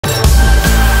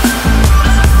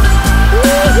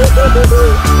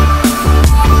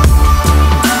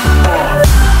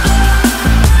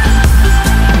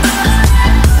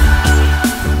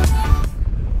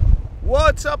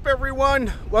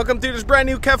everyone, welcome to this brand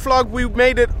new KEV vlog. We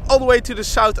made it all the way to the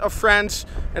south of France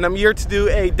and I'm here to do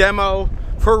a demo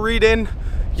for Reedin.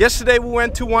 Yesterday we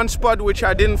went to one spot which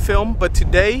I didn't film, but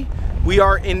today we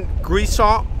are in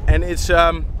Gruissan and it's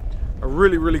a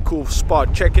really cool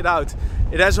spot. Check it out.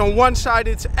 It has on one side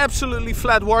it's absolutely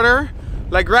flat water,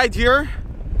 like right here.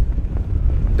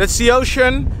 That's the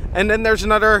ocean, and then there's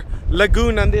another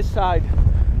lagoon on this side,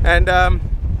 and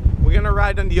we're gonna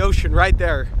ride on the ocean right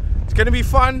there. It's gonna be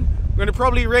fun. We're gonna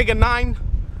probably rig a 9.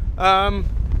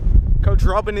 Coach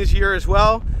Robin is here as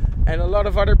well, and a lot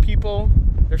of other people.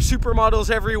 There's supermodels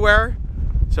everywhere,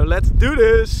 so let's do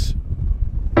this.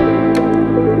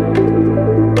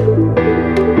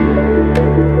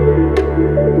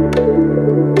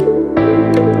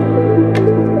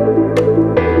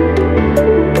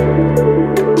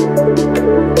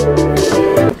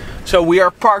 So we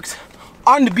are parked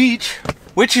on the beach,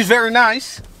 which is very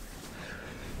nice.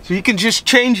 So you can just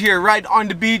change here right on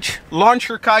the beach, launch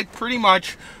your kite pretty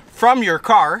much from your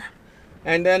car,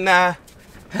 and then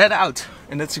head out.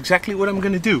 And that's exactly what I'm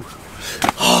gonna do.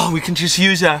 Oh, we can just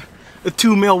use a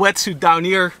 2 mil wetsuit down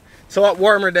here. It's a lot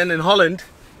warmer than in Holland,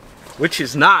 which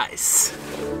is nice.